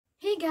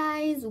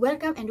guys,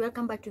 welcome and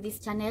welcome back to this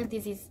channel.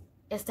 This is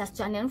Esther's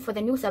channel. For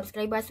the new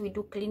subscribers, we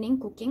do cleaning,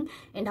 cooking,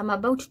 and I'm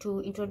about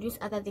to introduce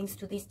other things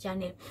to this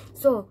channel.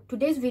 So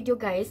today's video,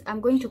 guys, I'm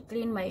going to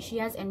clean my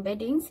shears and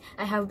beddings.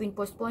 I have been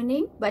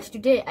postponing, but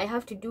today I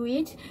have to do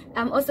it.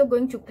 I'm also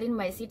going to clean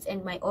my seats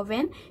and my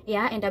oven,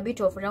 and a bit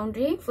of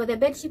laundry. For the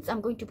bed sheets, I'm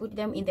going to put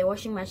them in the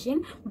washing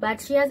machine, but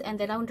shears and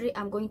the laundry,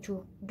 I'm going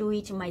to do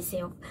it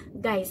myself.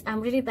 Guys,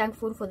 I'm really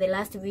thankful for the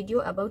last video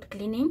about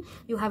cleaning.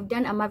 You have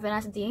done a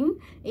marvelous thing.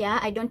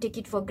 I don't take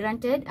it for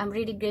granted. I'm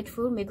really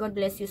grateful. May God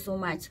bless you so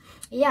much.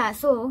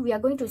 So we are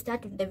going to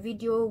start the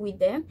video with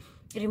the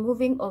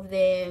removing of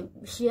the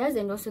shears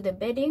and also the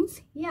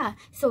beddings.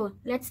 So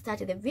let's start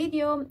the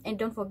video, and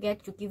don't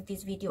forget to give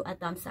this video a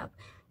thumbs up.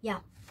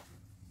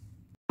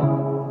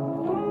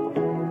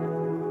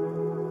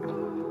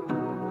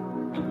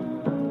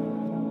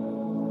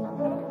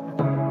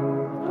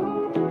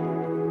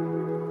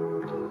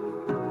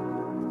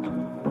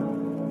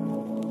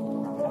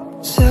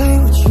 Say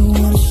what you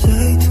wanna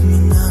say to me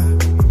now.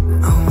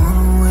 I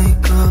wanna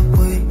wake up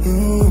with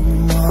you in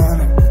the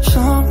morning.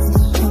 Show me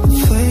there's something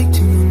fake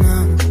to me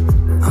now.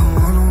 I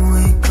wanna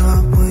wake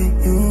up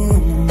with you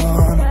in the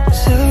morning.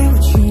 Say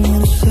what you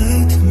wanna say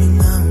to me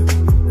now.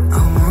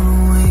 I wanna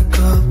wake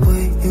up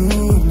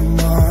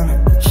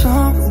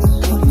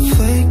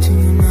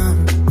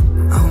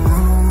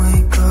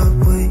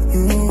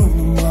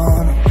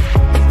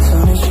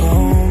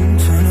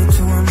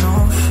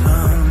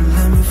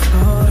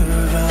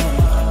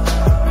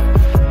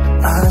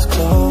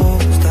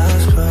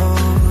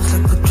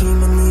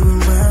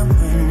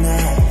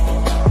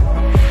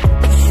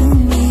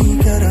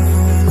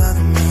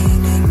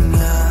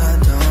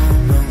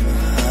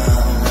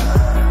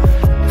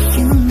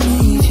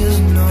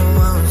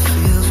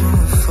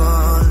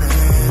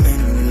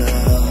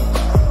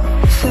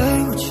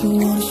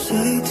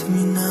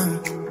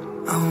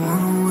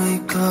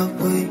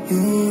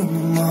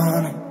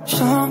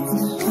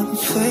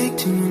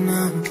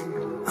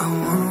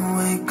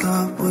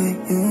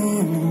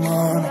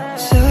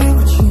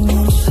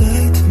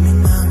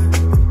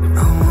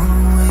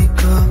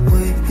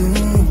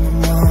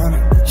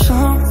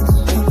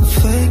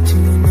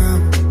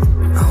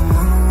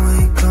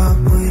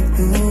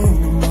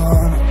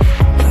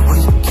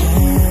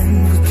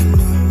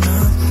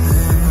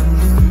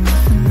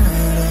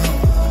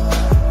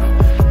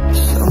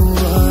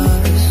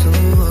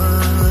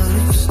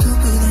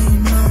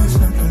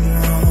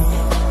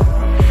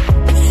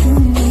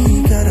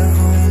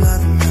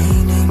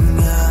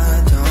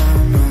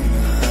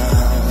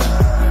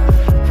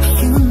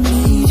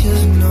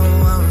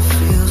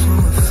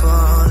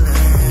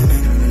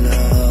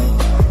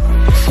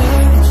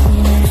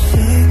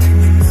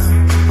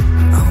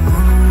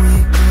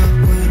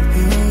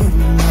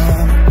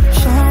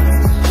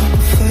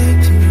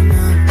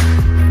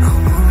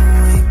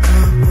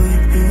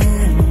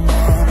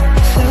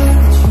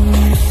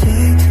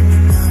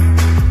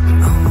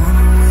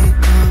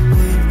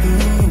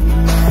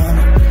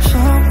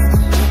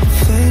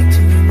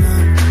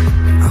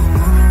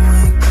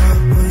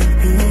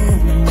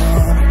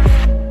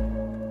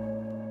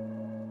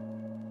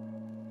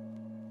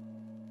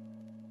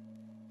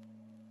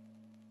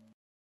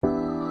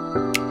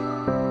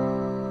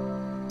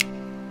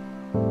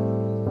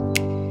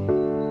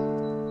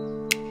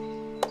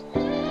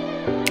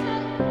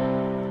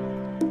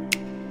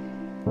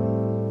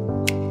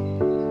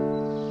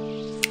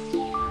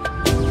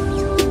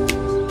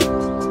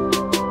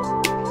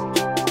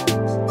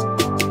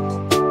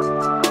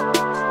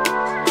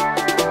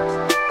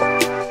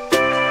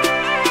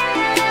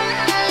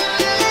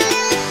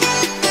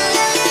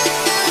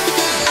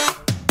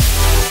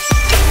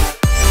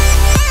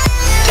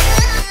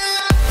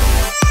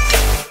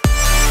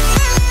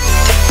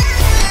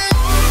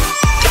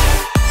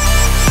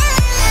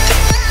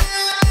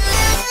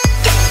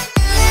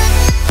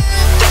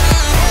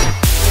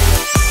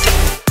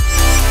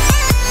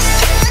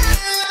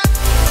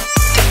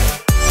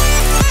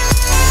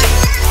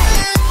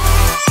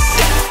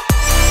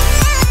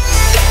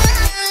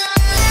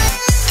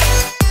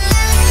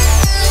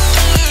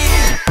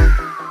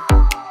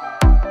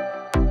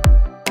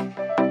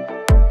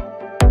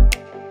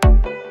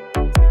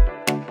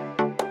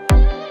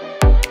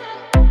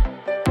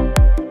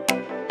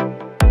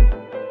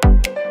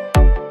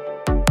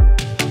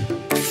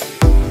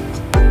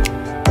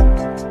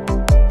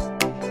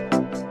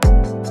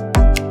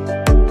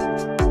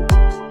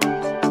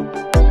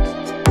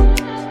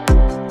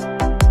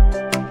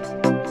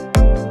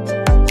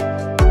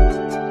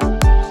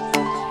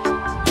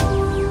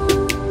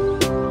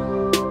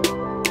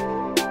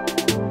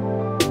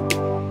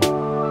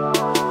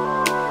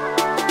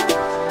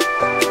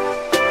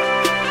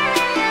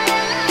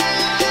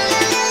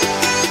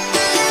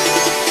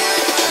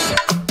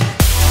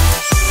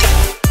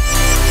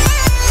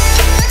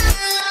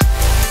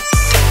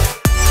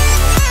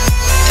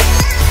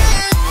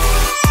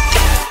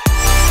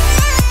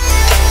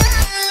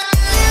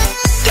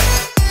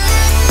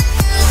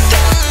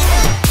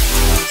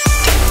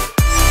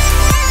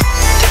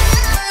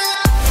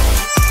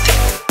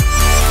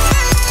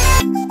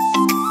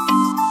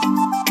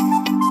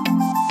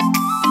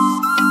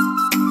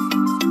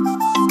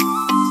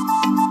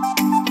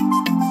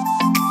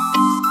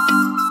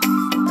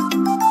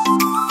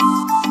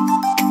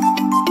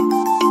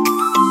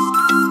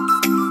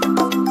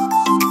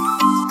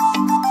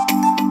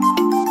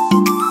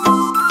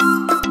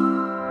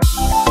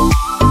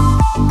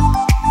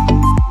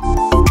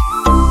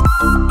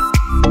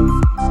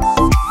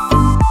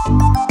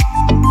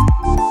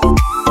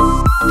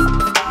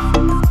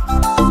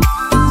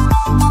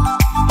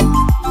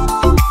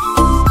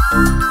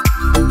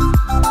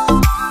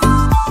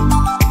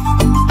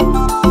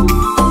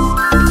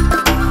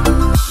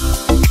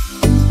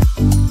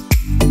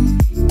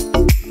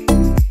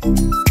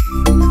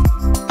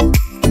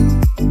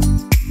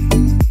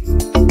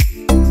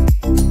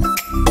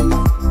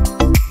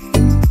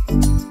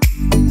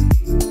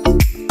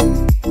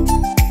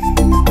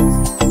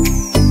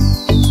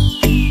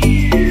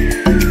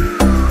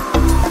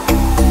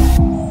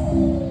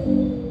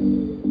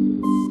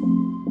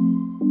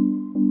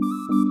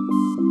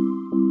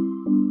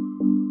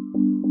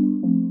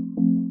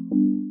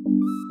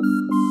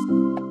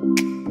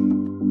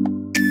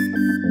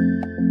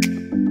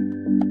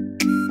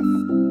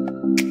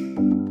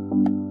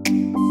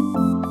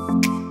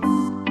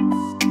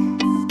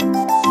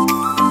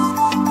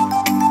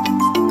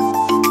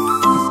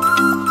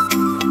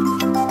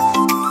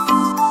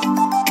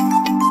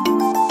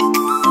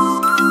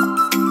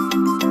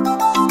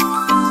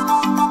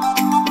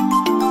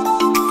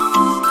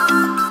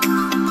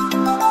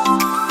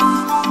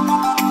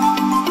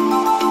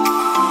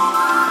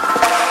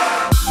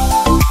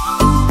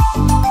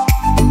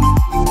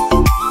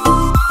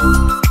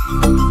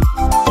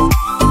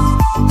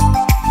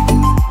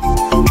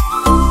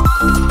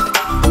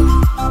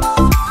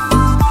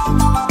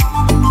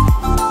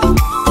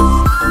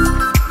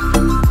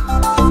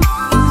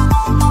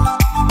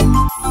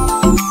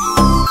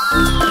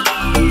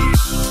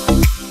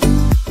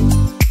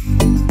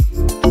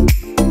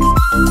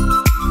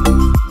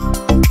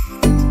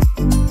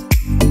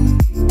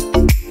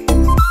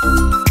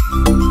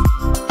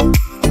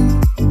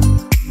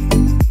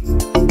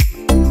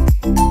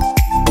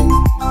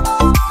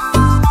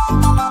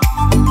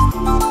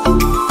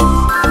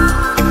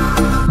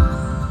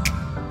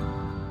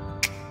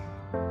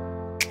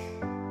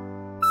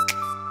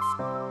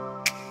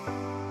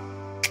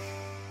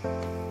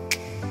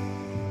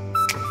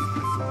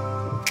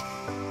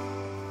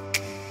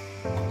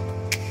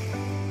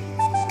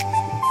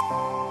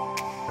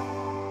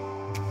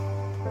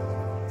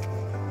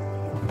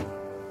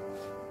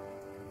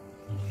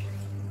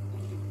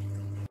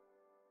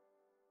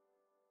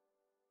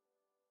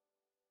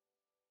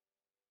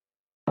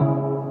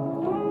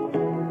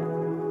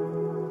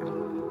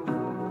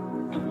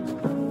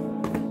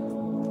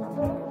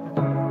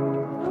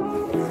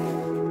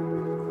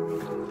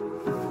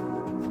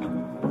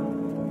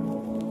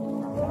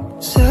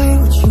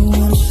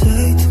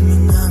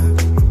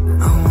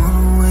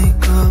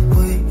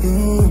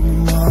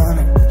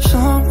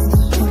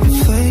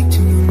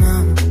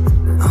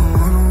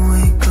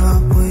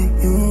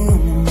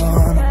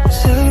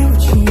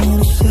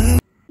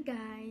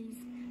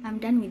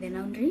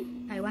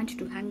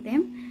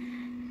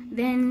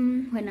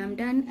Then when I'm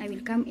done, I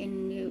will come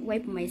and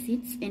wipe my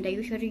seats, and I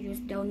usually use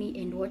Downy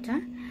and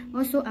water.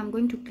 Also, I'm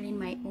going to clean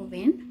my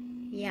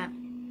oven. Yeah,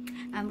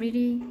 I'm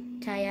really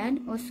tired.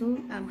 Also,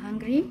 I'm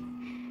hungry,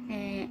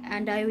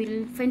 and I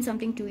will find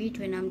something to eat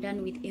when I'm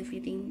done with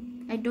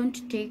everything. I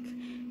don't take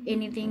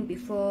anything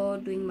before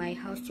doing my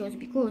house chores,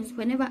 because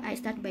whenever I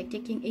start by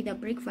taking either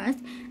breakfast,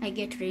 I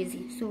get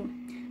lazy. So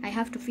I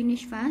have to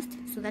finish fast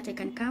so that I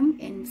can come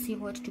and see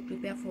what to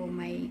prepare for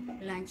my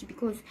lunch,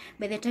 because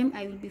by the time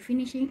I will be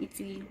finishing, it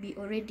will be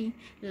already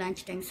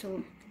lunchtime.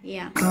 So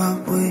yeah.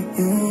 Got what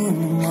you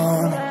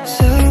want.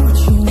 Say what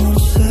you want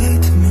to say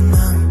to me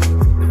now.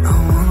 I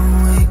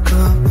wanna wake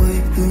up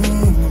with you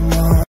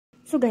want.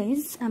 So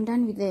guys, I'm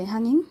done with the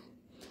hanging.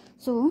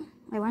 So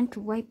I want to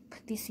wipe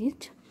this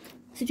seat.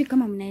 Sijui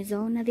kama mnaweza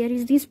ona, there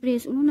is this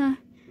place, unaona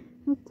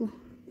huku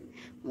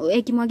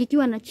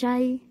ikimwagikiwa na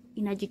chai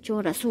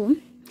inajichora. So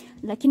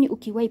lakini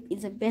ukiwipe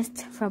is the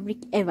best fabric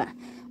ever.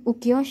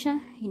 Ukiosha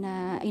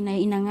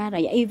inang'ara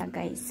ya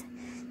guys.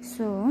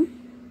 So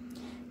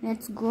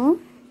let's go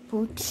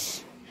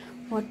put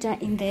water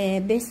in the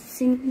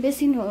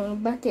basin or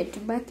bucket,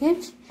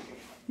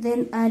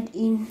 then add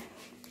in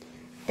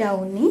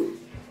Downy.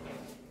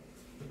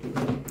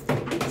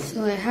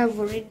 So I have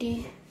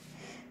already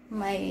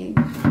my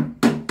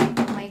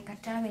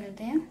towel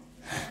there.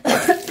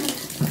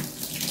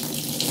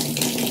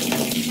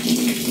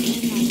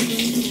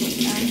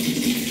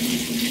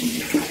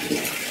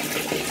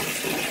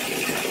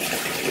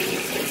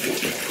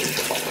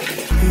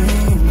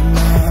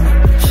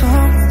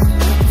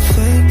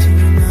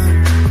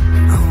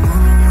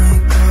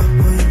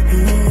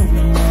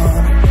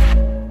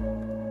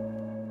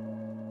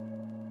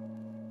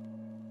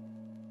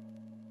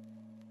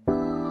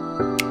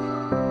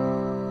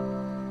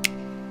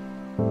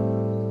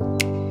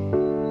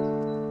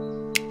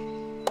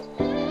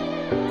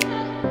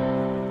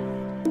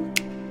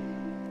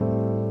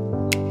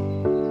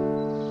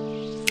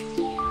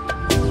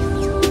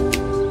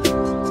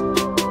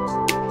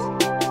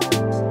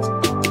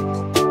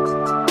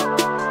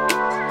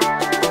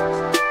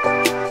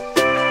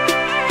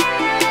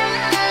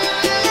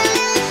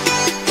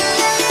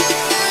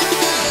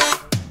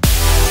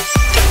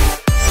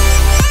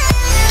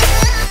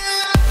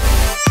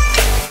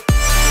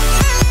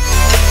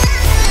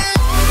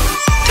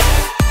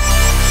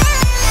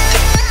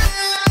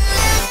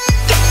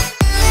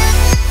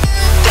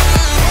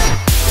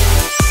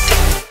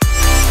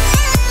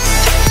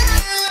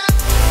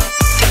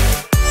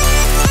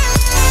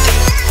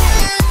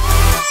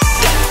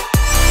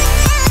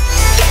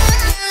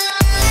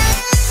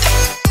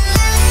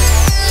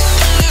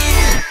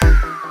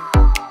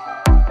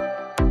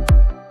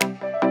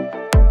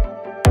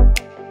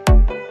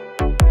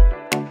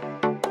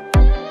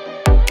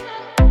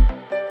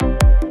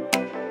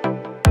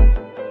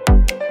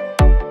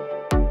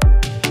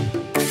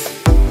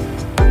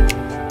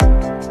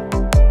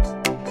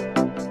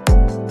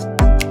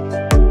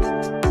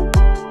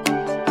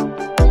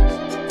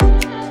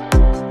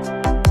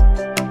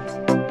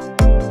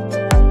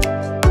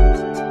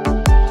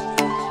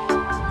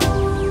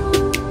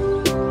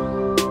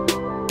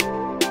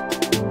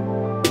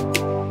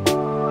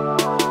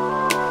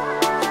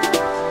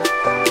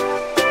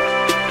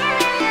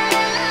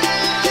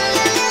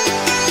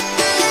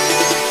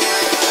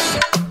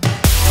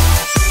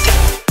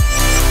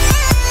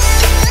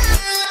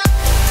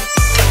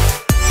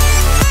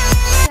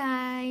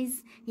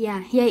 Yeah,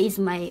 here is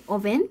my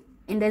oven,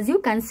 and as you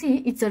can see,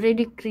 it's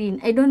already clean.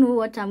 I don't know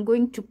what I'm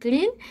going to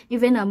clean.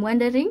 Even I'm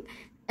wondering.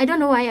 I don't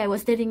know why I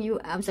was telling you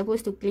I'm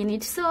supposed to clean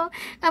it. So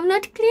I'm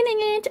not cleaning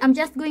it. I'm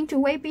just going to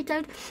wipe it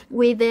out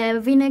with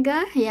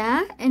vinegar.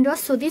 Yeah, and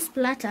also this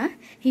platter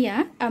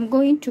here, I'm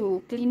going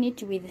to clean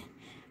it with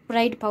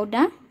Pride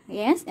powder.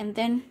 Yes, and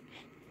then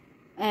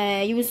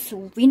use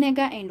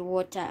vinegar and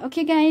water.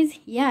 Okay guys,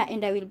 yeah,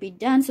 and I will be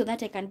done so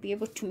that I can be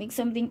able to make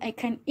something I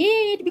can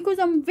eat, because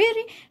I'm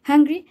very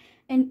hungry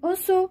and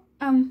also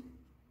I'm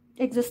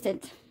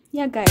exhausted.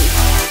 Yeah guys.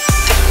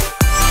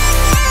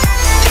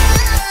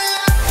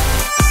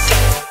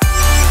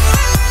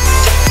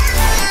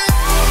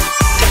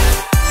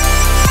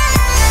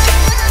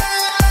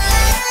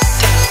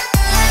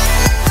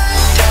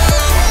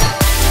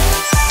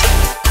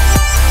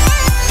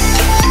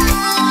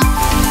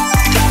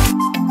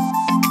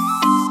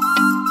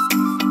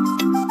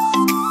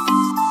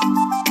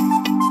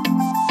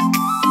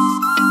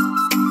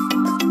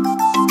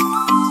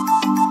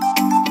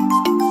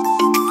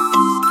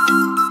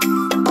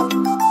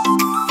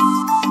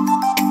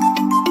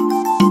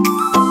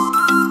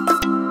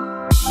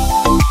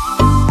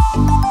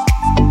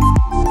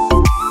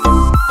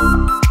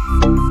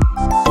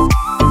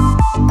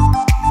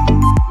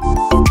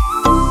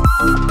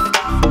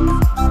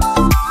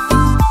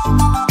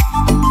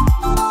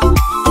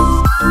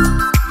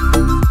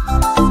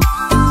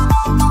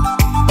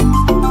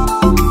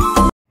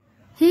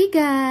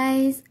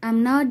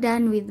 I'm now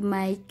done with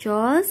my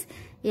chores,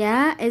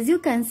 Yeah, as you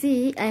can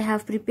see, I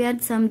have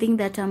prepared something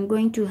that I'm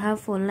going to have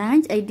for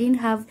lunch. I didn't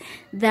have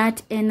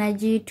that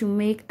energy to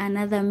make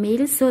another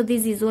meal, so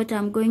this is what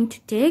I'm going to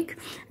take.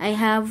 I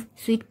have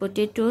sweet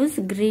potatoes,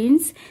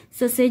 greens,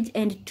 sausage,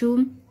 and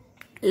 2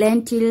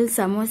 lentil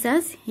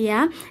samosas.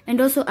 Yeah,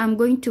 and also I'm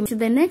going to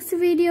the next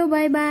video.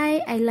 Bye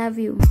bye, I love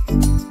you.